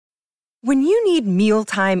When you need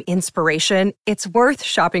mealtime inspiration, it's worth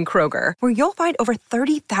shopping Kroger, where you'll find over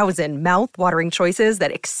 30,000 mouth-watering choices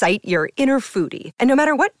that excite your inner foodie. And no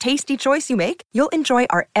matter what tasty choice you make, you'll enjoy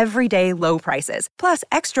our everyday low prices, plus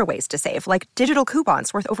extra ways to save, like digital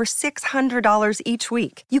coupons worth over $600 each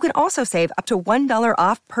week. You can also save up to $1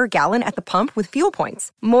 off per gallon at the pump with fuel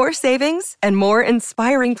points. More savings and more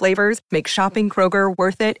inspiring flavors make shopping Kroger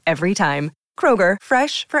worth it every time. Kroger,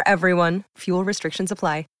 fresh for everyone. Fuel restrictions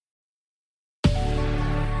apply.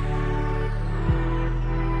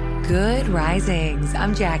 Good risings.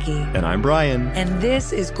 I'm Jackie. And I'm Brian. And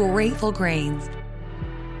this is Grateful Grains.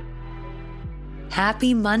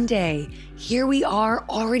 Happy Monday. Here we are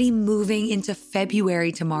already moving into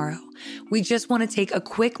February tomorrow. We just want to take a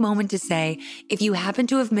quick moment to say, if you happen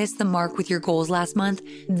to have missed the mark with your goals last month,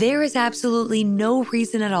 there is absolutely no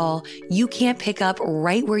reason at all you can't pick up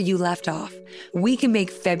right where you left off. We can make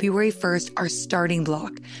February 1st our starting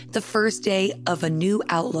block, the first day of a new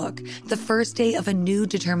outlook, the first day of a new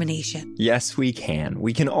determination. Yes, we can.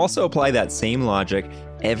 We can also apply that same logic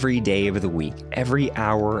every day of the week, every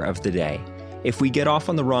hour of the day. If we get off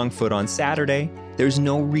on the wrong foot on Saturday, there's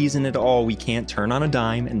no reason at all we can't turn on a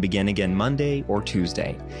dime and begin again Monday or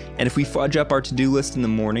Tuesday. And if we fudge up our to-do list in the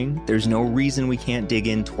morning, there's no reason we can't dig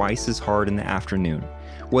in twice as hard in the afternoon.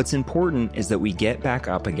 What's important is that we get back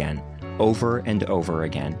up again, over and over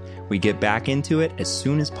again. We get back into it as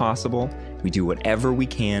soon as possible. We do whatever we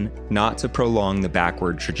can not to prolong the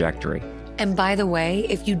backward trajectory. And by the way,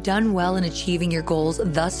 if you've done well in achieving your goals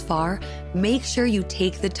thus far, make sure you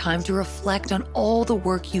take the time to reflect on all the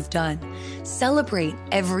work you've done. Celebrate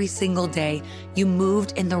every single day you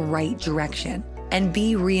moved in the right direction, and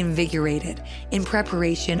be reinvigorated in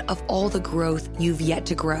preparation of all the growth you've yet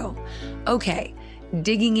to grow. Okay,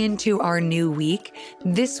 digging into our new week,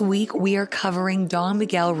 this week we are covering Don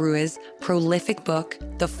Miguel Ruiz's prolific book,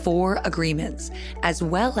 The 4 Agreements, as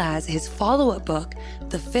well as his follow-up book,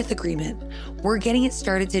 The 5th Agreement. We're getting it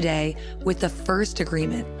started today with the first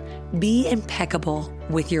agreement. Be impeccable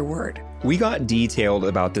with your word. We got detailed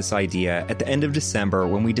about this idea at the end of December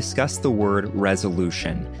when we discussed the word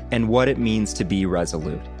resolution and what it means to be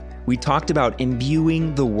resolute. We talked about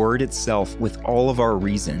imbuing the word itself with all of our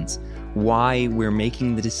reasons, why we're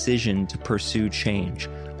making the decision to pursue change,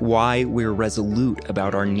 why we're resolute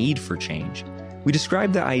about our need for change. We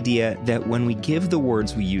described the idea that when we give the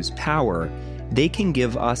words we use power, they can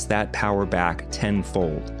give us that power back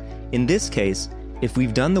tenfold. In this case, if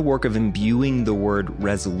we've done the work of imbuing the word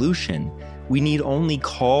resolution, we need only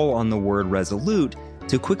call on the word resolute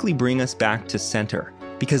to quickly bring us back to center,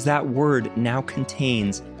 because that word now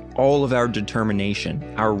contains all of our determination,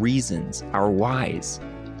 our reasons, our whys.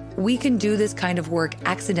 We can do this kind of work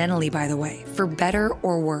accidentally, by the way, for better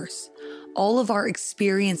or worse. All of our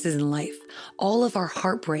experiences in life, all of our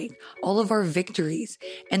heartbreak, all of our victories,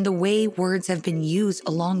 and the way words have been used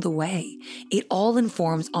along the way, it all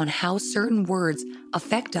informs on how certain words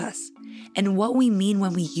affect us and what we mean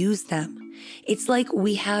when we use them. It's like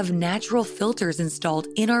we have natural filters installed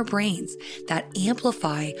in our brains that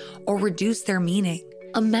amplify or reduce their meaning.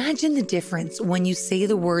 Imagine the difference when you say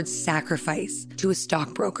the word sacrifice to a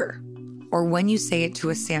stockbroker, or when you say it to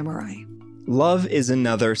a samurai. Love is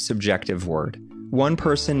another subjective word. One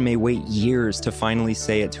person may wait years to finally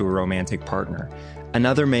say it to a romantic partner.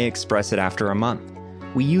 Another may express it after a month.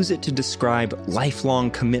 We use it to describe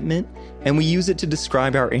lifelong commitment, and we use it to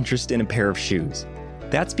describe our interest in a pair of shoes.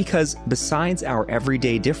 That's because besides our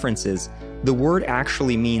everyday differences, the word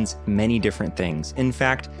actually means many different things. In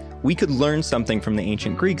fact, we could learn something from the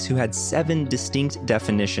ancient Greeks who had 7 distinct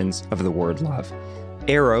definitions of the word love.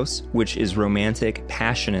 Eros, which is romantic,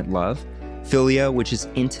 passionate love. Philia, which is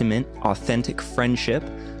intimate, authentic friendship.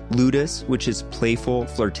 Ludus, which is playful,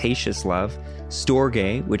 flirtatious love.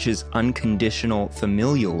 Storge, which is unconditional,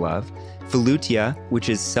 familial love. Philutia, which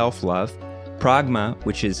is self-love. Pragma,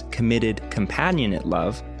 which is committed, companionate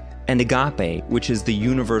love. And agape, which is the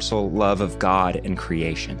universal love of God and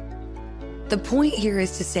creation. The point here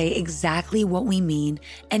is to say exactly what we mean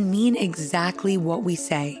and mean exactly what we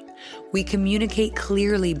say. We communicate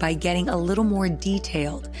clearly by getting a little more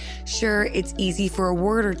detailed. Sure, it's easy for a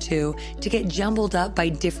word or two to get jumbled up by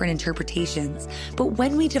different interpretations, but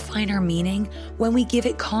when we define our meaning, when we give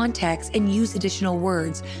it context and use additional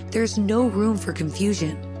words, there's no room for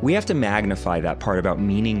confusion. We have to magnify that part about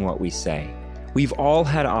meaning what we say. We've all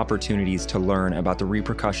had opportunities to learn about the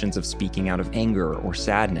repercussions of speaking out of anger or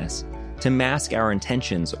sadness, to mask our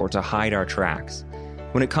intentions or to hide our tracks.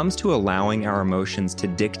 When it comes to allowing our emotions to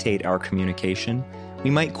dictate our communication,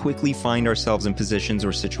 we might quickly find ourselves in positions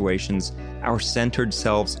or situations our centered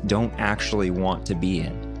selves don't actually want to be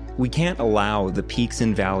in. We can't allow the peaks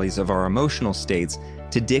and valleys of our emotional states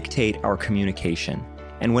to dictate our communication.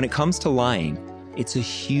 And when it comes to lying, it's a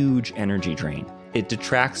huge energy drain. It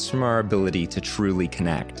detracts from our ability to truly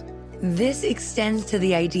connect. This extends to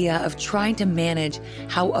the idea of trying to manage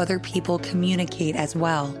how other people communicate as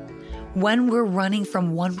well. When we're running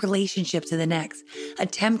from one relationship to the next,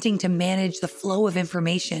 attempting to manage the flow of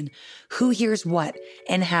information, who hears what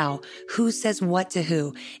and how, who says what to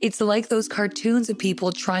who, it's like those cartoons of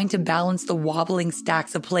people trying to balance the wobbling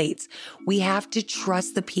stacks of plates. We have to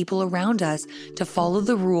trust the people around us to follow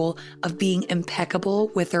the rule of being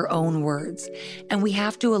impeccable with their own words. And we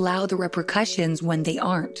have to allow the repercussions when they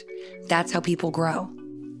aren't. That's how people grow.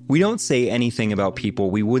 We don't say anything about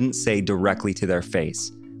people we wouldn't say directly to their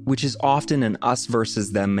face, which is often an us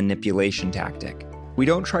versus them manipulation tactic. We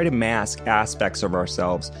don't try to mask aspects of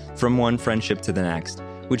ourselves from one friendship to the next,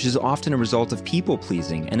 which is often a result of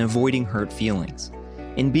people-pleasing and avoiding hurt feelings.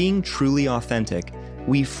 In being truly authentic,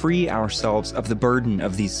 we free ourselves of the burden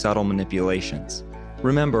of these subtle manipulations.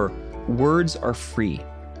 Remember, words are free.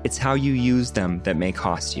 It's how you use them that may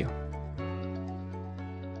cost you.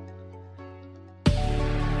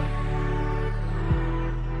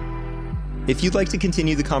 If you'd like to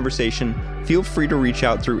continue the conversation, feel free to reach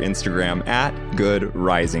out through Instagram at Good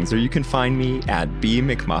Risings, or you can find me at B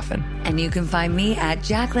McMuffin. And you can find me at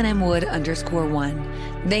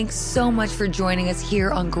JacquelineMWood_1. Thanks so much for joining us here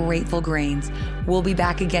on Grateful Grains. We'll be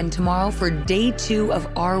back again tomorrow for day 2 of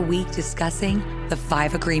our week discussing the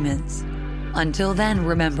 5 agreements. Until then,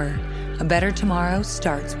 remember, a better tomorrow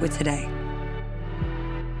starts with today.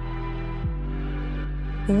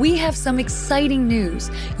 We have some exciting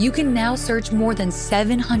news. You can now search more than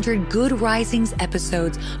 700 Good Risings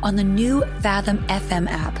episodes on the new Fathom FM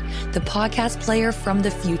app, the podcast player from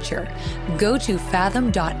the future. Go to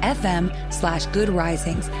fathom.fm/Good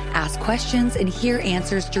Risings, ask questions, and hear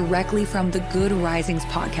answers directly from the Good Risings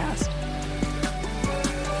podcast.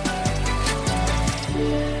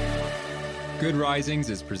 Good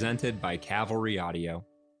Risings is presented by Cavalry Audio.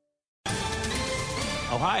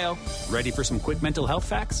 Ohio, ready for some quick mental health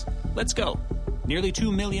facts? Let's go. Nearly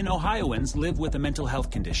 2 million Ohioans live with a mental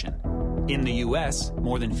health condition. In the U.S.,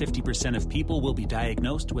 more than 50% of people will be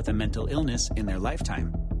diagnosed with a mental illness in their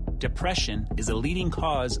lifetime. Depression is a leading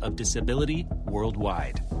cause of disability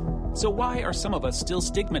worldwide. So why are some of us still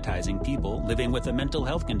stigmatizing people living with a mental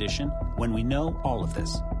health condition when we know all of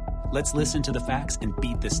this? Let's listen to the facts and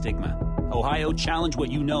beat the stigma. Ohio, challenge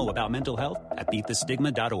what you know about mental health at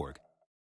beatthestigma.org.